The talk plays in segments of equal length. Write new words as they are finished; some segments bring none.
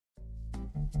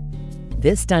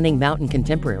This stunning mountain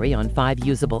contemporary on 5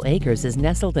 usable acres is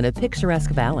nestled in a picturesque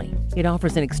valley. It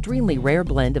offers an extremely rare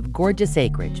blend of gorgeous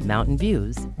acreage, mountain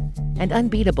views, and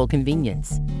unbeatable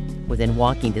convenience. Within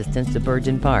walking distance to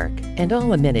Bergen Park and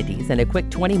all amenities and a quick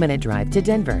 20-minute drive to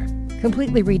Denver.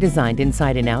 Completely redesigned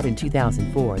inside and out in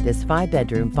 2004, this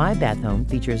 5-bedroom, 5-bath home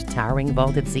features towering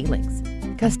vaulted ceilings,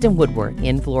 custom woodwork,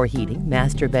 in-floor heating,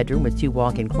 master bedroom with 2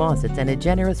 walk-in closets and a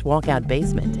generous walkout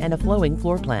basement and a flowing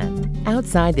floor plan.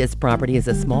 Outside this property is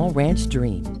a small ranch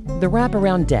dream. The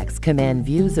wraparound decks command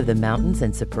views of the mountains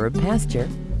and superb pasture.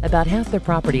 About half the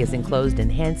property is enclosed in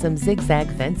handsome zig-zag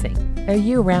fencing. A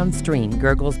year-round stream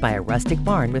gurgles by a rustic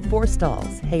barn with 4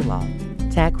 stalls,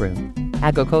 hayloft, tack room,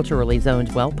 agriculturally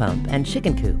zoned well pump, and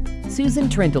chicken coop. Susan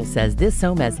Trindl says this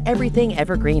home has everything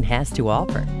Evergreen has to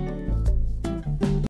offer.